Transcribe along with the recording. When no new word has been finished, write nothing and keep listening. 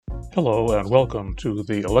Hello and welcome to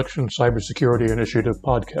the Election Cybersecurity Initiative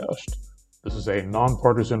podcast. This is a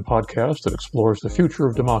nonpartisan podcast that explores the future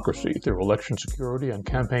of democracy through election security and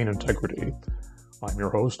campaign integrity. I'm your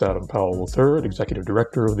host, Adam Powell III, Executive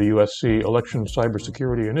Director of the USC Election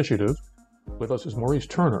Cybersecurity Initiative. With us is Maurice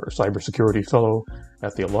Turner, Cybersecurity Fellow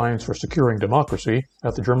at the Alliance for Securing Democracy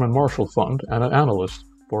at the German Marshall Fund and an analyst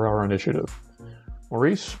for our initiative.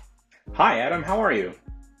 Maurice? Hi, Adam. How are you?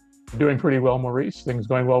 Doing pretty well, Maurice. Things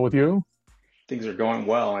going well with you? Things are going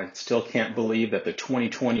well. I still can't believe that the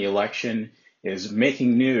 2020 election is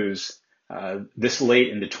making news this late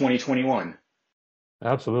into 2021.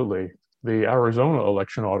 Absolutely. The Arizona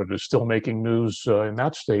election audit is still making news in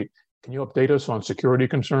that state. Can you update us on security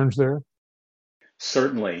concerns there?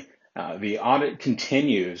 Certainly. The audit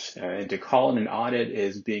continues, and to call it an audit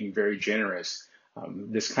is being very generous.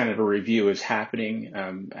 This kind of a review is happening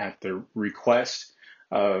at the request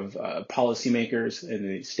of policymakers in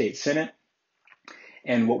the state Senate.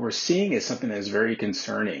 And what we're seeing is something that is very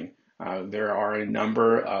concerning. There are a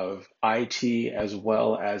number of IT as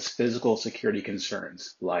well as physical security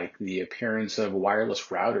concerns, like the appearance of wireless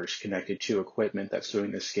routers connected to equipment that's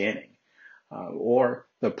doing the scanning, or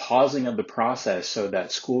the pausing of the process so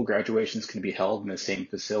that school graduations can be held in the same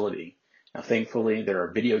facility. Now, thankfully, there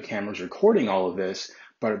are video cameras recording all of this,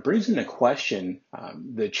 but it brings into question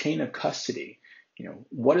the chain of custody.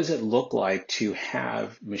 What does it look like to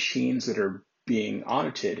have machines that are being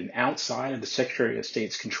audited and outside of the Secretary of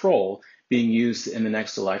State's control being used in the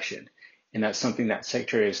next election? And that's something that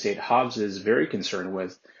Secretary of State Hobbs is very concerned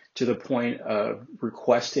with, to the point of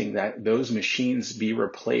requesting that those machines be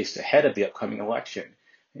replaced ahead of the upcoming election.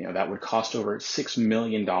 That would cost over $6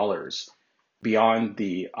 million. Beyond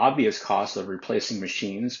the obvious cost of replacing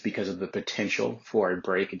machines because of the potential for a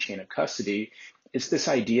break in chain of custody, it's this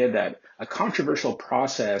idea that a controversial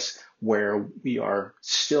process where we are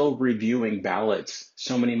still reviewing ballots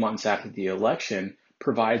so many months after the election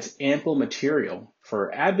provides ample material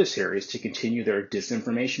for adversaries to continue their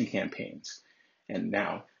disinformation campaigns. And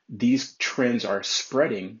now these trends are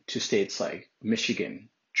spreading to states like Michigan,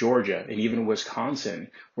 Georgia, and even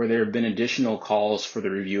Wisconsin, where there have been additional calls for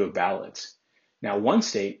the review of ballots. Now, one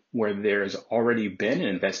state where there's already been an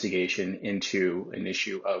investigation into an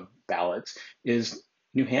issue of ballots is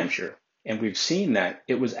New Hampshire. And we've seen that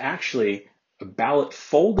it was actually a ballot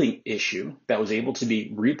folding issue that was able to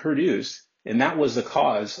be reproduced. And that was the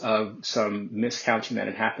cause of some miscounting that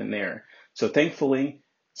had happened there. So thankfully,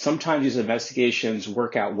 sometimes these investigations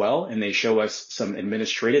work out well and they show us some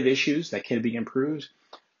administrative issues that can be improved.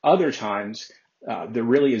 Other times, there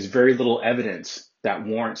really is very little evidence that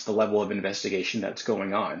warrants the level of investigation that's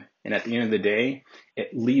going on. And at the end of the day,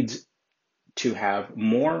 it leads to have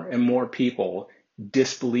more and more people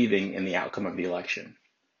disbelieving in the outcome of the election.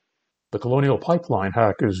 The Colonial Pipeline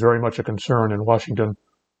hack is very much a concern in Washington.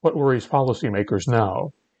 What worries policymakers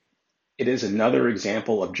now? It is another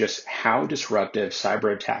example of just how disruptive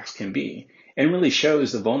cyber attacks can be, and really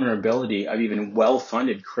shows the vulnerability of even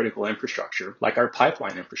well-funded critical infrastructure like our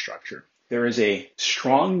pipeline infrastructure. There is a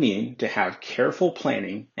strong need to have careful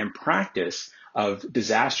planning and practice of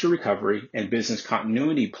disaster recovery and business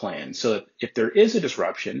continuity plans so that if there is a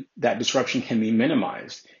disruption, that disruption can be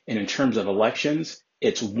minimized. And in terms of elections,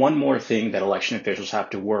 it's one more thing that election officials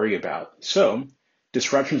have to worry about. So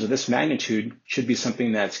disruptions of this magnitude should be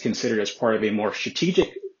something that's considered as part of a more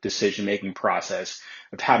strategic decision-making process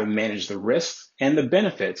of how to manage the risks and the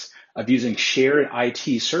benefits of using shared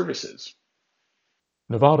IT services.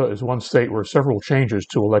 Nevada is one state where several changes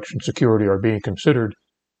to election security are being considered.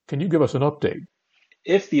 Can you give us an update?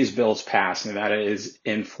 If these bills pass, Nevada is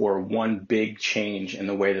in for one big change in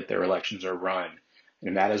the way that their elections are run.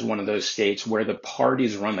 Nevada is one of those states where the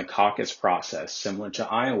parties run the caucus process, similar to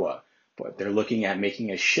Iowa, but they're looking at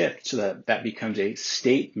making a shift so that that becomes a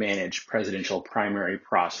state-managed presidential primary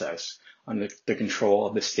process under the control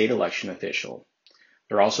of the state election official.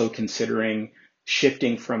 They're also considering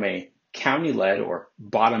shifting from a county-led or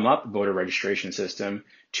bottom-up voter registration system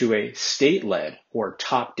to a state-led or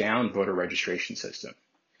top-down voter registration system.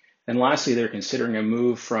 And lastly, they're considering a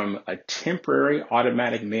move from a temporary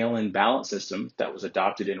automatic mail-in ballot system that was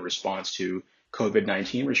adopted in response to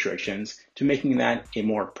COVID-19 restrictions to making that a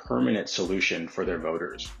more permanent solution for their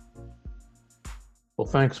voters. Well,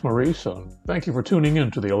 thanks, Maurice. Thank you for tuning in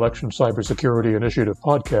to the Election Cybersecurity Initiative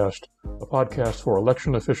podcast, a podcast for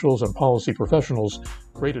election officials and policy professionals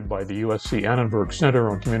created by the USC Annenberg Center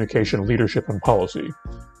on Communication, Leadership, and Policy.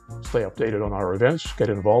 Stay updated on our events, get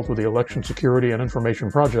involved with the Election Security and Information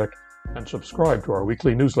Project, and subscribe to our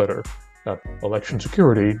weekly newsletter at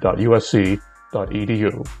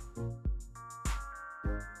electionsecurity.usc.edu.